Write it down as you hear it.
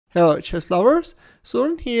Hello chess lovers,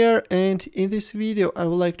 Suren here, and in this video I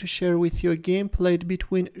would like to share with you a game played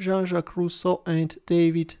between Jean-Jacques Rousseau and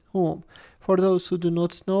David Hume. For those who do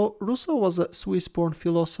not know, Rousseau was a Swiss-born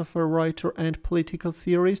philosopher, writer and political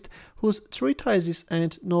theorist whose treatises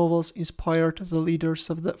and novels inspired the leaders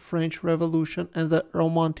of the French Revolution and the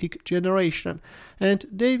Romantic generation, and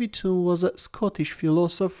David Hume was a Scottish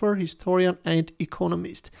philosopher, historian and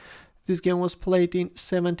economist. This game was played in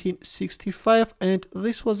 1765 and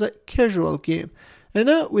this was a casual game. And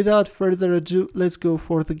now, without further ado, let's go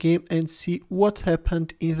for the game and see what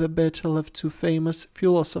happened in the battle of two famous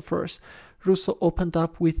philosophers. Rousseau opened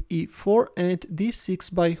up with e4 and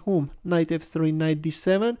d6 by Hume, knight f3, knight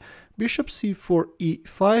d7, bishop c4,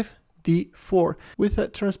 e5, d4. With a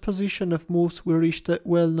transposition of moves, we reached a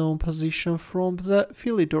well-known position from the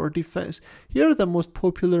Philidor defense. Here the most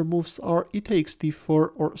popular moves are e takes d4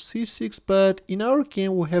 or c6, but in our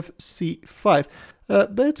game we have c5. A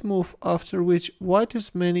bad move after which white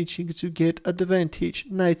is managing to get advantage,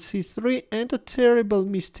 knight c3, and a terrible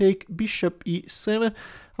mistake, bishop e7,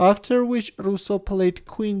 after which Rousseau played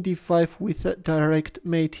queen d5 with a direct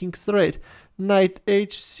mating threat. Knight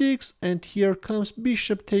h6, and here comes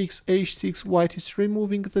bishop takes h6, white is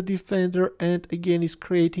removing the defender and again is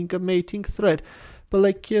creating a mating threat.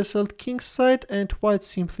 Black castled kingside and white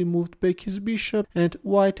simply moved back his bishop and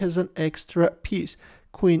white has an extra piece.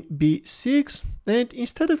 Queen b6, and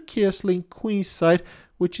instead of castling queenside,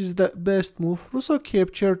 which is the best move, Rousseau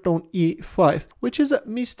captured on e5, which is a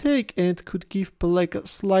mistake and could give black a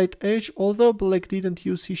slight edge, although black didn't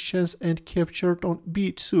use his chance and captured on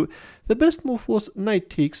b2. The best move was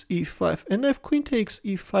knight takes e5, and if queen takes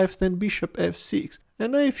e5 then bishop f6.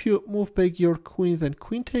 And now if you move back your queen, then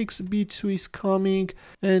queen takes b2 is coming,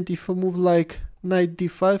 and if you move like knight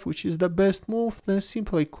d5, which is the best move, then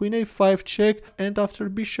simply queen a5 check, and after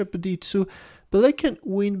bishop d2, black can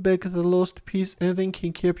win back the lost piece and then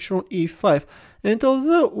can capture on e5. And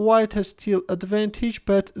although white has still advantage,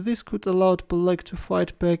 but this could allow black to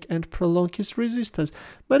fight back and prolong his resistance.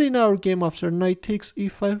 But in our game, after knight takes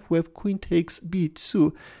e5, we have queen takes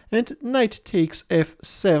b2 and knight takes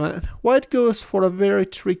f7. White goes for a very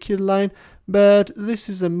tricky line, but this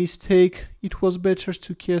is a mistake. It was better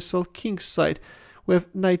to castle kingside. We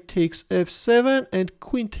have knight takes f7 and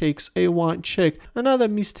queen takes a1 check. Another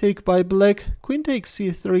mistake by black. Queen takes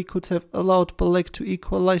c3 could have allowed black to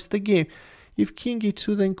equalize the game. If king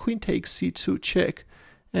e2, then queen takes c2 check.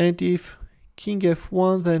 And if king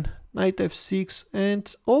f1, then knight f6,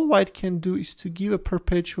 and all white can do is to give a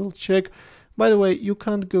perpetual check. By the way, you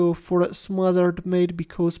can't go for a smothered mate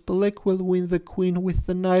because black will win the queen with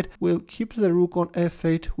the knight, will keep the rook on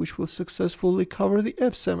f8, which will successfully cover the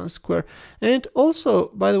f7 square. And also,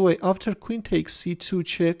 by the way, after queen takes c2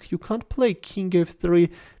 check, you can't play king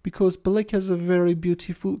f3 because black has a very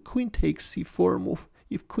beautiful queen takes c4 move.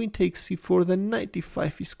 If queen takes c4, then knight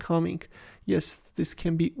d5 is coming. Yes, this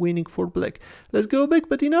can be winning for black. Let's go back,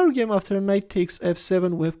 but in our game, after knight takes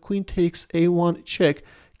f7, we have queen takes a1 check,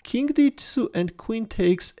 king d2 and queen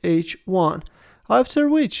takes h1. After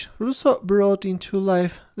which, Rousseau brought into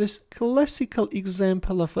life this classical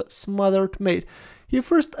example of a smothered mate. He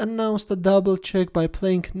first announced a double check by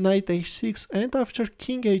playing knight h6, and after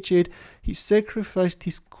king h8 he sacrificed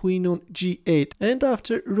his queen on g8, and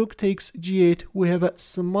after rook takes g8 we have a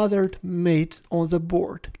smothered mate on the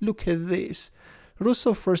board. Look at this.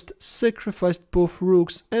 Rousseau first sacrificed both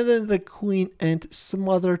rooks and then the queen and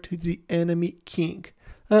smothered the enemy king.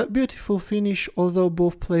 A beautiful finish, although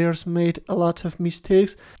both players made a lot of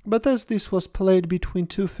mistakes, but as this was played between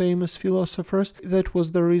two famous philosophers, that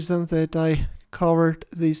was the reason that I covered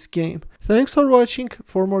this game. Thanks for watching.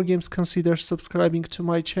 For more games, consider subscribing to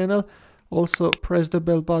my channel. Also, press the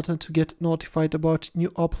bell button to get notified about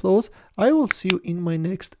new uploads. I will see you in my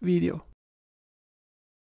next video.